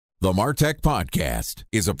The MarTech Podcast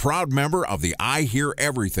is a proud member of the I Hear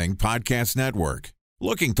Everything Podcast Network.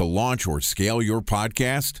 Looking to launch or scale your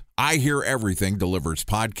podcast? I Hear Everything delivers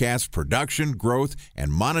podcast production, growth,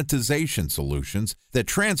 and monetization solutions that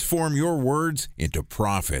transform your words into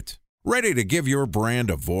profit. Ready to give your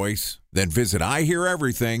brand a voice? Then visit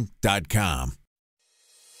iheareverything.com.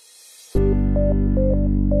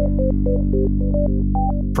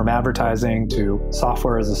 From advertising to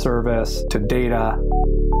software as a service to data.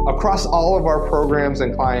 Across all of our programs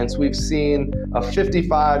and clients, we've seen a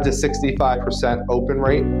 55 to 65% open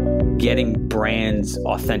rate. Getting brands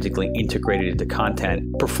authentically integrated into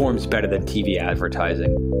content performs better than TV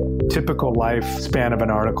advertising. Typical lifespan of an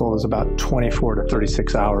article is about 24 to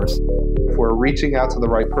 36 hours. If we're reaching out to the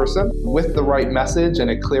right person with the right message and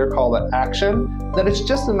a clear call to action, then it's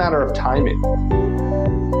just a matter of timing.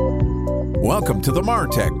 Welcome to the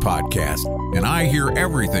MarTech Podcast, an I Hear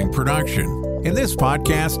Everything production. In this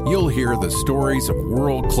podcast, you'll hear the stories of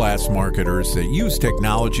world-class marketers that use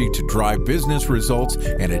technology to drive business results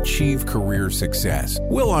and achieve career success.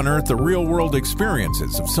 We'll unearth the real-world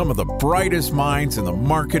experiences of some of the brightest minds in the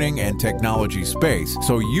marketing and technology space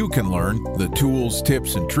so you can learn the tools,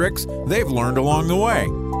 tips, and tricks they've learned along the way.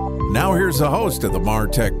 Now here's the host of the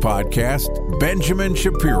MarTech Podcast, Benjamin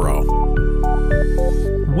Shapiro.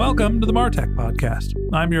 Welcome to the MarTech Podcast.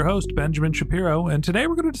 I'm your host, Benjamin Shapiro, and today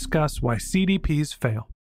we're going to discuss why CDPs fail.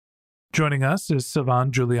 Joining us is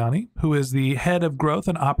Sylvain Giuliani, who is the head of growth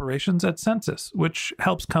and operations at Census, which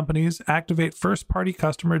helps companies activate first-party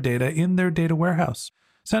customer data in their data warehouse.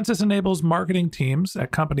 Census enables marketing teams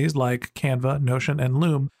at companies like Canva, Notion, and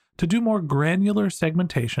Loom to do more granular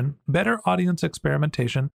segmentation, better audience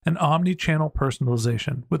experimentation, and omni-channel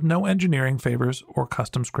personalization with no engineering favors or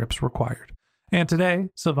custom scripts required. And today,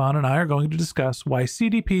 Sylvain and I are going to discuss why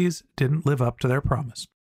CDPs didn't live up to their promise.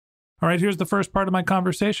 All right, here's the first part of my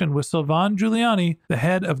conversation with Sylvain Giuliani, the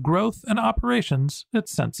head of growth and operations at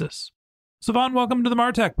Census. Sylvain, welcome to the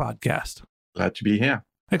MarTech Podcast. Glad to be here.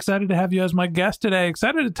 Excited to have you as my guest today.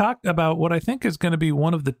 Excited to talk about what I think is going to be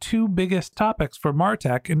one of the two biggest topics for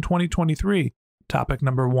MarTech in 2023. Topic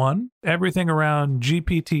number one, everything around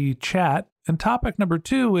GPT chat. And topic number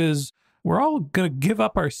two is we're all going to give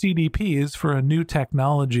up our CDPs for a new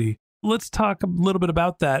technology. Let's talk a little bit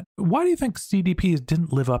about that. Why do you think CDPs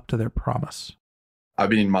didn't live up to their promise?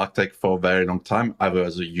 I've been in MarTech for a very long time, either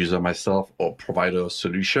as a user myself or provider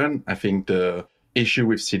solution. I think the issue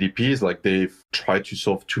with CDPs, like they've tried to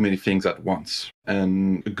solve too many things at once.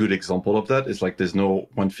 And a good example of that is like there's no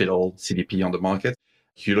one-fit-all CDP on the market.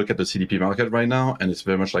 You look at the CDP market right now, and it's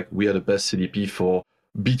very much like we are the best CDP for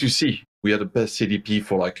B2C. We are the best CDP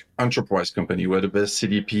for like enterprise company. We're the best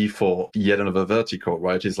CDP for yet another vertical,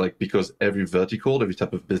 right? It's like because every vertical, every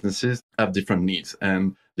type of businesses have different needs.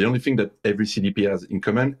 And the only thing that every CDP has in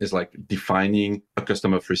common is like defining a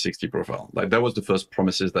customer 360 profile. Like that was the first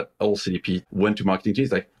promises that all CDP went to marketing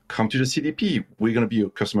teams, like come to the CDP. We're going to be a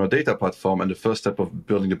customer data platform. And the first step of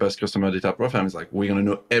building the best customer data platform is like, we're going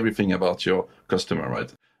to know everything about your customer,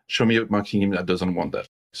 right? Show me a marketing team that doesn't want that.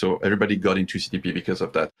 So everybody got into CDP because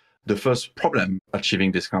of that. The first problem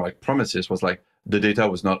achieving this kind of like promises was like the data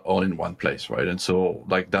was not all in one place, right? And so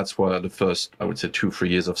like that's where the first, I would say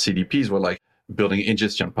 2-3 years of CDPs were like building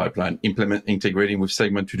ingestion pipeline, integrating with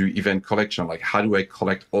Segment to do event collection. Like how do I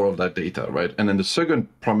collect all of that data, right? And then the second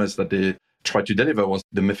promise that they tried to deliver was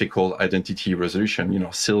the mythical identity resolution. You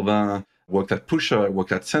know, Sylvain worked at Pusher,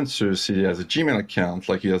 worked at Census, he has a Gmail account,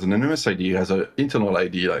 like he has an anonymous ID, he has an internal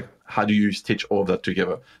ID, like how do you stitch all of that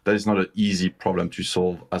together? That is not an easy problem to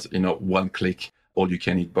solve as, one click, all you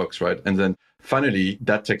can eat box, right? And then finally,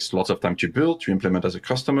 that takes lots of time to build, to implement as a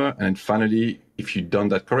customer. And then finally, if you've done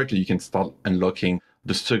that correctly, you can start unlocking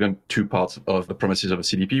the second two parts of the promises of a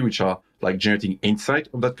CDP, which are like generating insight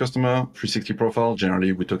of that customer 360 profile.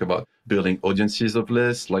 Generally, we talk about building audiences of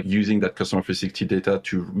lists, like using that customer 360 data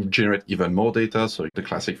to generate even more data. So the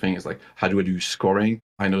classic thing is like, how do I do scoring?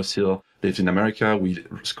 I know Sil lives in America. We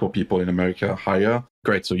score people in America higher.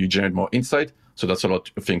 Great. So you generate more insight. So that's a lot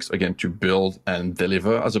of things, again, to build and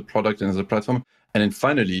deliver as a product and as a platform. And then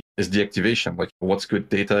finally is the activation, like what's good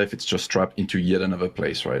data if it's just trapped into yet another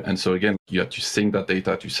place, right? And so again, you have to sync that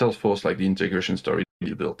data to Salesforce, like the integration story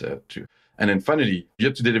you built there too. And then finally, you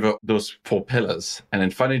have to deliver those 4 pillars. And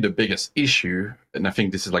then finally, the biggest issue, and I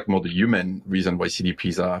think this is like more the human reason why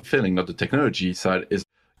CDPs are failing, not the technology side, is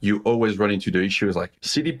you always run into the issues like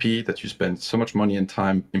CDP that you spend so much money and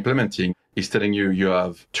time implementing is telling you you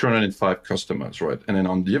have 205 customers, right? And then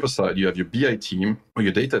on the other side, you have your BI team or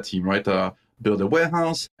your data team, right? Build a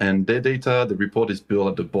warehouse and their data, the report is built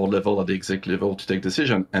at the board level, at the exec level to take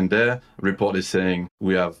decision. And their report is saying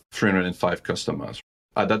we have 305 customers.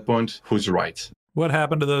 At that point, who's right? What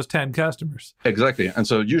happened to those 10 customers? Exactly. And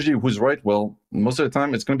so usually who's right? Well, most of the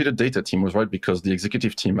time it's going to be the data team who's right because the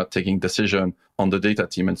executive team are taking decision on the data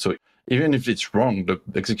team. And so even if it's wrong, the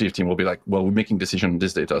executive team will be like, well, we're making decision on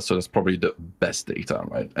this data. So that's probably the best data,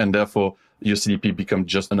 right? And therefore your CDP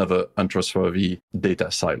becomes just another untrustworthy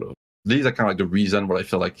data silo. These are kind of like the reason why I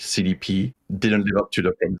feel like CDP didn't live up to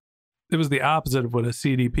the promise. It was the opposite of what a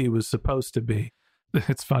CDP was supposed to be.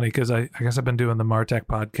 It's funny because I guess I've been doing the MarTech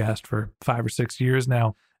podcast for 5 or 6 years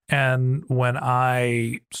now. And when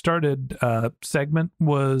I started, Segment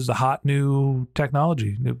was a hot new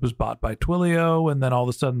technology. It was bought by Twilio. And then all of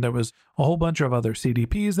a sudden there was a whole bunch of other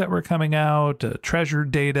CDPs that were coming out. Treasure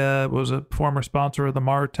Data was a former sponsor of the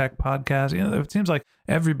MarTech podcast. You know, it seems like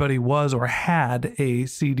everybody was or had a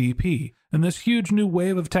CDP. And this huge new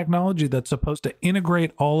wave of technology that's supposed to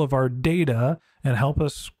integrate all of our data and help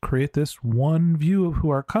us create this one view of who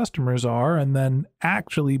our customers are and then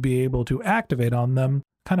actually be able to activate on them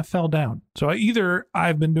kind of fell down. So either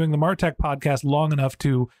I've been doing the MarTech podcast long enough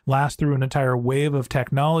to last through an entire wave of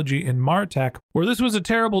technology in MarTech, or this was a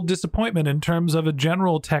terrible disappointment in terms of a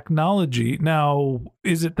general technology. Now,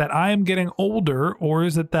 is it that I am getting older, or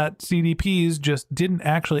is it that CDPs just didn't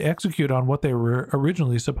actually execute on what they were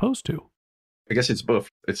originally supposed to? I guess it's both.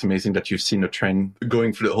 It's amazing that you've seen a trend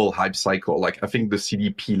going through the whole hype cycle. Like I think the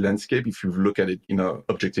CDP landscape, if you look at it in an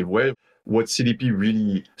objective way, what CDP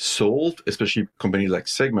really solved, especially companies like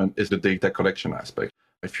Segment, is the data collection aspect.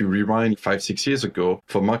 If you rewind 5-6 years ago,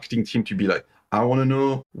 for marketing team to be like, I want to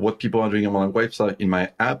know what people are doing on my website, in my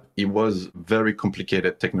app, it was very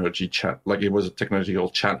complicated technology like it was a technological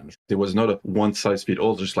challenge. There was not a one size fit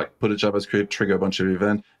all, just like put a JavaScript, trigger a bunch of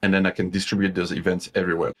events, and then I can distribute those events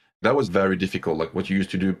everywhere. That was very difficult. Like what you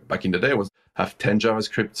used to do back in the day was have 10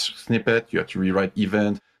 JavaScript snippet, you had to rewrite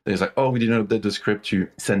event. Then it's like, oh, we didn't update the script to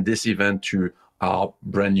send this event to our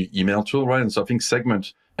brand new email tool, right? And so I think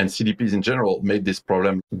Segment and CDPs in general made this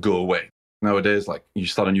problem go away. Nowadays, like you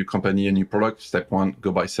start a new company, a new product, step one,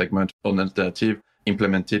 go buy Segment, an alternative,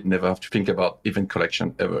 implement it, never have to think about event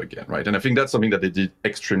collection ever again, right? And I think that's something that they did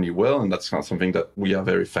extremely well. And that's kind of something that we are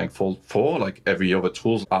very thankful for. Like every other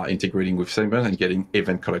tools are integrating with Segment and getting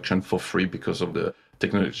event collection for free because of the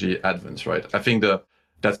technology advance, right? I think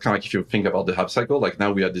that's kind of like if you think about the hype cycle, like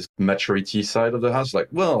now we are this maturity side of the house, like,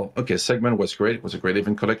 well, okay, Segment was great. It was a great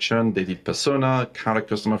event collection. They did persona, kind of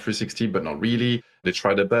customer 360, but not really. They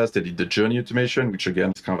tried their best. They did the journey automation, which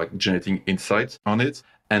again is kind of like generating insights on it.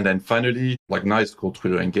 And then finally, like now it's called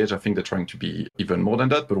Twitter Engage. I think they're trying to be even more than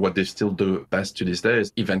that. But what they still do best to this day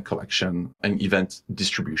is event collection and event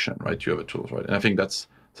distribution, right, to other tools, right? And I think that's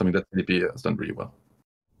something that CDP has done really well.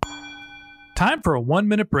 Time for a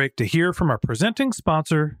 1-minute break to hear from our presenting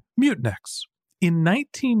sponsor, Mutinex. In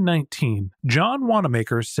 1919, John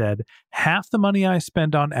Wanamaker said, "Half the money I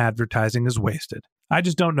spend on advertising is wasted. I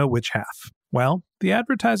just don't know which half." Well, the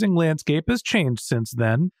advertising landscape has changed since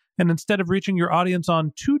then, and instead of reaching your audience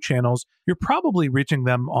on 2 channels, you're probably reaching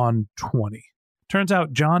them on 20. Turns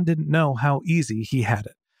out John didn't know how easy he had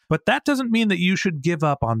it. But that doesn't mean that you should give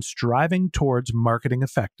up on striving towards marketing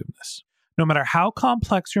effectiveness. No matter how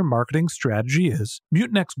complex your marketing strategy is,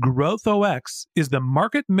 Mutinex Growth OX is the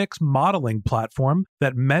market mix modeling platform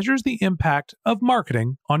that measures the impact of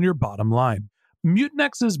marketing on your bottom line.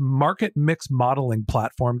 Mutinex's market mix modeling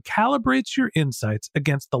platform calibrates your insights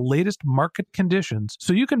against the latest market conditions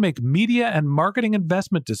so you can make media and marketing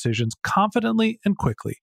investment decisions confidently and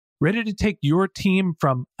quickly. Ready to take your team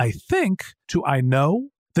from I think to I know?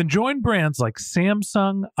 Then join brands like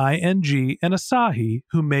Samsung, ING, and Asahi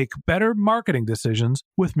who make better marketing decisions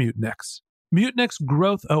with Mutinex. Mutinex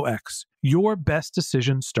Growth OX. Your best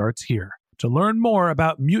decision starts here. To learn more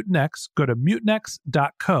about Mutinex, go to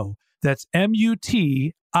mutinex.co. That's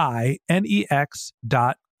MUTINEX.co.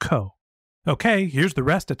 Okay, here's the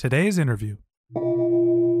rest of today's interview.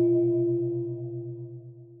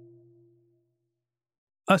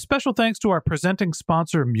 A special thanks to our presenting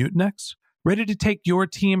sponsor, Mutinex. Ready to take your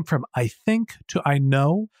team from I think to I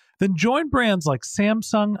know? Then join brands like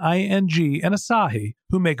Samsung, ING, and Asahi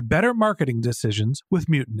who make better marketing decisions with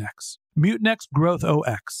Mutinex. Mutinex Growth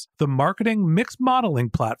OX, the marketing mix modeling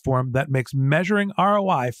platform that makes measuring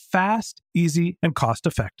ROI fast, easy, and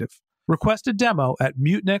cost-effective. Request a demo at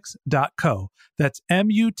mutinex.co. That's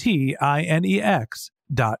MUTINEX.co.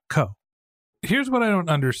 Here's what I don't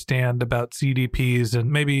understand about CDPs,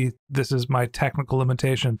 and maybe this is my technical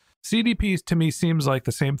limitation. CDPs to me seems like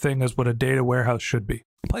the same thing as what a data warehouse should be.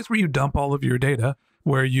 A place where you dump all of your data,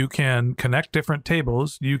 where you can connect different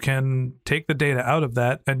tables, you can take the data out of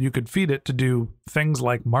that, and you could feed it to do things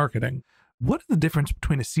like marketing. What is the difference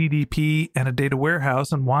between a CDP and a data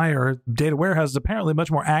warehouse, and why are data warehouses apparently much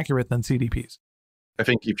more accurate than CDPs? I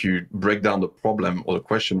think if you break down the problem or the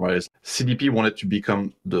question, right, is CDP wanted to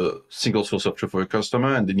become the single source of truth for a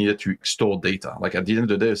customer, and they needed to store data. Like at the end of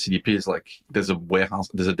the day, a CDP is like, there's a warehouse,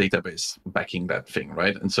 there's a database backing that thing,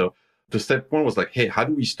 right? And so the step one was like, hey, how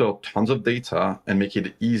do we store tons of data and make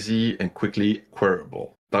it easy and quickly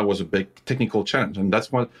queryable? That was a big technical challenge. And that's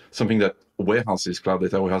something that warehouses, cloud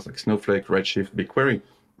data warehouse like Snowflake, Redshift, BigQuery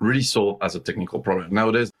really solve as a technical problem.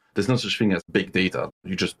 Nowadays, there's no such thing as big data.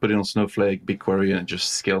 You just put it on Snowflake, BigQuery, and it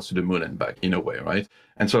just scales to the moon and back in a way, right?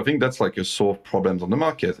 And so I think that's like a solved problems on the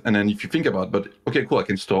market. And then if you think about, but okay, cool, I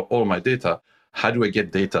can store all my data. How do I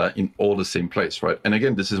get data in all the same place, right? And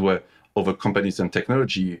again, this is where other companies and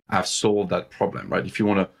technology have solved that problem, right? If you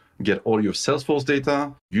want to get all your Salesforce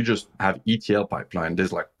data, you just have ETL pipeline.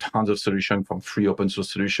 There's like tons of solution, from free open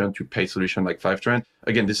source solution to paid solution like Fivetran.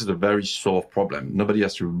 Again, this is a very solved problem. Nobody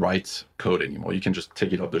has to write code anymore. You can just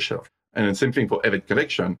take it off the shelf. And then same thing for event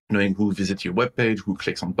collection, knowing who visits your webpage, who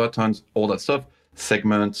clicks on buttons, all that stuff.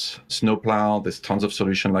 Segments, Snowplow, there's tons of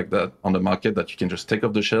solution like that on the market that you can just take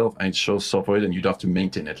off the shelf and it shows software and you don't have to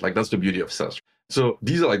maintain it. Like that's the beauty of SaaS. So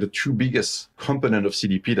these are like the two biggest components of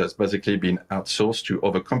CDP that's basically been outsourced to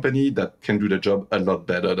other company that can do the job a lot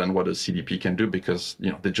better than what a CDP can do, because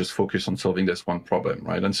they just focus on solving this one problem,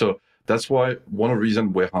 right? And so that's why one of the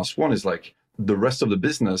reasons Warehouse One is like the rest of the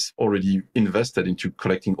business already invested into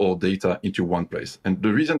collecting all data into one place. And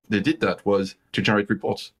the reason they did that was to generate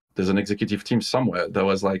reports. There's an executive team somewhere that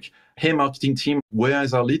was like, hey, marketing team, where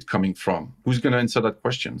is our lead coming from? Who's going to answer that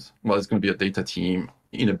questions? Well, it's going to be a data team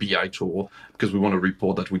in a BI tool, because we want to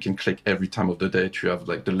report that we can click every time of the day to have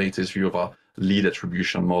like the latest view of our lead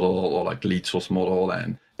attribution model or like lead source model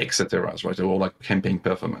and et cetera, right? Or like campaign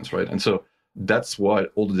performance, right? And so that's why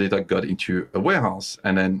all the data got into a warehouse.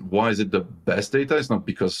 And then why is it the best data? It's not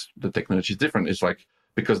because the technology is different. It's like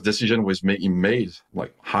because decision was made,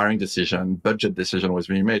 like hiring decision, budget decision was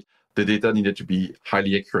being made. The data needed to be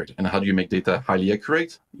highly accurate. And how do you make data highly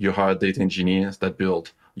accurate? You hire data engineers that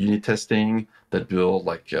build unit testing, that build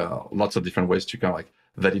like lots of different ways to kind of like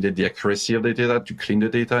validate the accuracy of the data, to clean the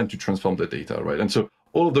data and to transform the data, right? And so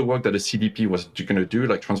all of the work that a CDP was going to do,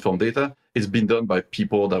 like transform data, is been done by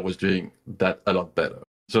people that was doing that a lot better.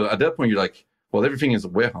 So at that point, you're like, well, everything is a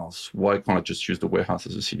warehouse. Why can't I just use the warehouse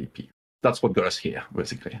as a CDP? That's what got us here,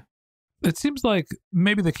 basically. It seems like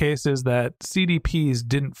maybe the case is that CDPs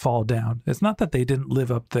didn't fall down. It's not that they didn't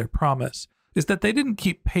live up to their promise. It's that they didn't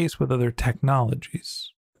keep pace with other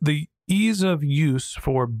technologies. The ease of use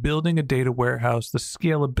for building a data warehouse, the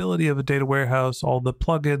scalability of a data warehouse, all the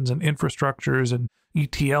plugins and infrastructures and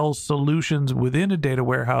ETL solutions within a data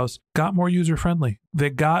warehouse got more user-friendly. They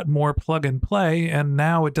got more plug and play, and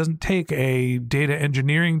now it doesn't take a data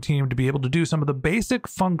engineering team to be able to do some of the basic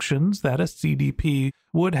functions that a CDP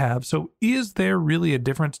would have. So is there really a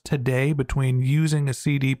difference today between using a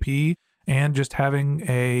CDP and just having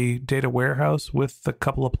a data warehouse with a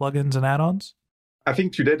couple of plugins and add-ons? I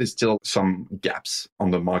think today there's still some gaps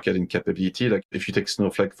on the market in capability. Like if you take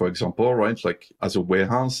Snowflake, for example, right? Like as a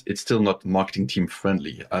warehouse, it's still not marketing team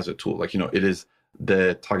friendly as a tool. Like, it is,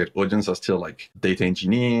 the target audience are still like data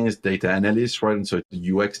engineers, data analysts, right? And so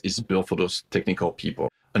the UX is built for those technical people.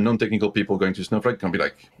 A non-technical people going to Snowflake can be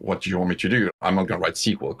like, what do you want me to do? I'm not going to write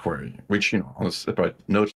SQL query, which, on a separate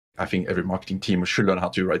note, I think every marketing team should learn how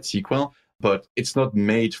to write SQL, but it's not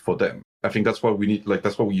made for them. I think that's why we need,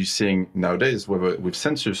 that's what we're seeing nowadays, whether with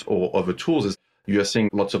Census or other tools, is you are seeing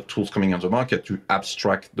lots of tools coming on the market to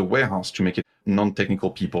abstract the warehouse to make it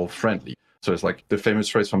non-technical people friendly. So it's like the famous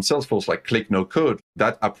phrase from Salesforce, like click, no code.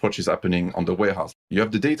 That approach is happening on the warehouse. You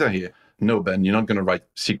have the data here. No, Ben, you're not going to write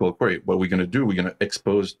SQL query. What we're going to do, we're going to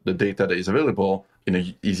expose the data that is available in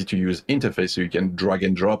an easy to use interface so you can drag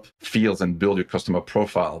and drop fields and build your customer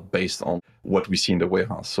profile based on what we see in the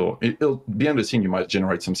warehouse. So it'll behind the scene, you might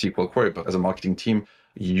generate some SQL query, but as a marketing team,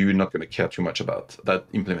 you're not going to care too much about that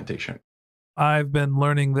implementation. I've been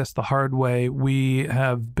learning this the hard way. We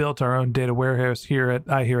have built our own data warehouse here at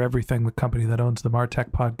I Hear Everything, the company that owns the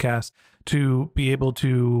MarTech podcast, to be able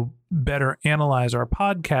to better analyze our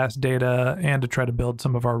podcast data and to try to build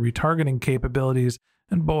some of our retargeting capabilities.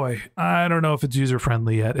 And boy, I don't know if it's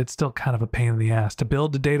user-friendly yet. It's still kind of a pain in the ass to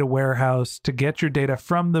build a data warehouse, to get your data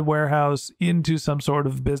from the warehouse into some sort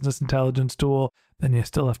of business intelligence tool. Then you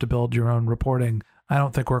still have to build your own reporting. I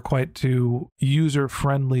don't think we're quite to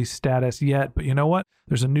user-friendly status yet, but you know what?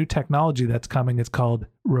 There's a new technology that's coming. It's called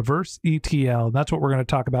reverse ETL. That's what we're going to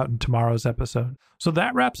talk about in tomorrow's episode. So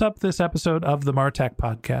that wraps up this episode of the MarTech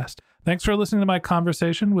podcast. Thanks for listening to my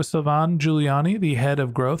conversation with Sylvain Giuliani, the head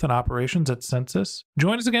of growth and operations at Census.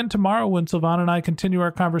 Join us again tomorrow when Sylvain and I continue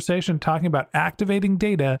our conversation talking about activating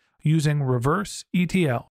data using reverse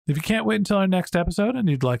ETL. If you can't wait until our next episode and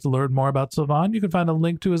you'd like to learn more about Sylvain, you can find a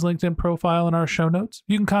link to his LinkedIn profile in our show notes.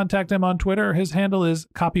 You can contact him on Twitter. His handle is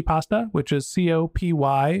Copypasta, which is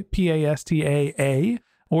COPYPASTAA.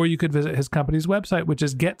 Or you could visit his company's website, which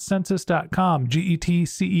is getcensus.com,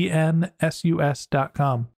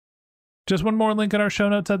 GETCENSUS.com. Just one more link in our show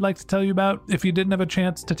notes I'd like to tell you about. If you didn't have a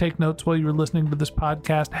chance to take notes while you were listening to this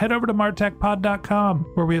podcast, head over to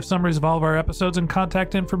martechpod.com, where we have summaries of all of our episodes and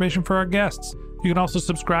contact information for our guests. You can also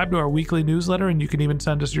subscribe to our weekly newsletter, and you can even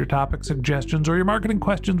send us your topic suggestions or your marketing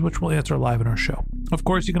questions, which we'll answer live in our show. Of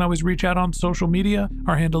course, you can always reach out on social media.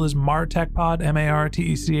 Our handle is MarTechPod,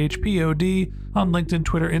 MarTechPod, on LinkedIn,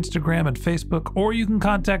 Twitter, Instagram, and Facebook, or you can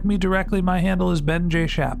contact me directly. My handle is Ben J.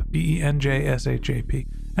 Shap, BenJShap.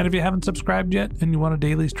 And if you haven't subscribed yet and you want a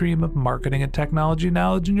daily stream of marketing and technology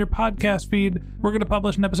knowledge in your podcast feed, we're going to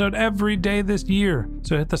publish an episode every day this year.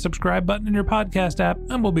 So hit the subscribe button in your podcast app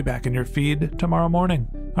and we'll be back in your feed tomorrow morning.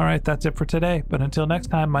 All right, that's it for today. But until next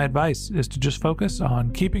time, my advice is to just focus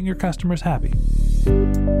on keeping your customers happy.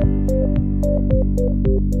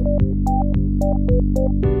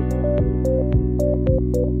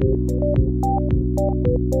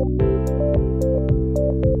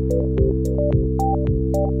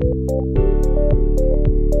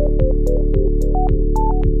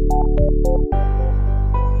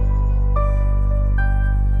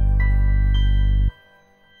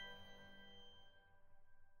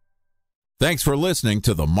 Thanks for listening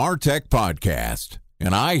to the MarTech Podcast,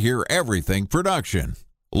 an I Hear Everything production.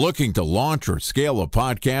 Looking to launch or scale a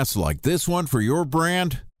podcast like this one for your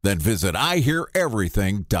brand? Then visit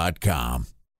iheareverything.com.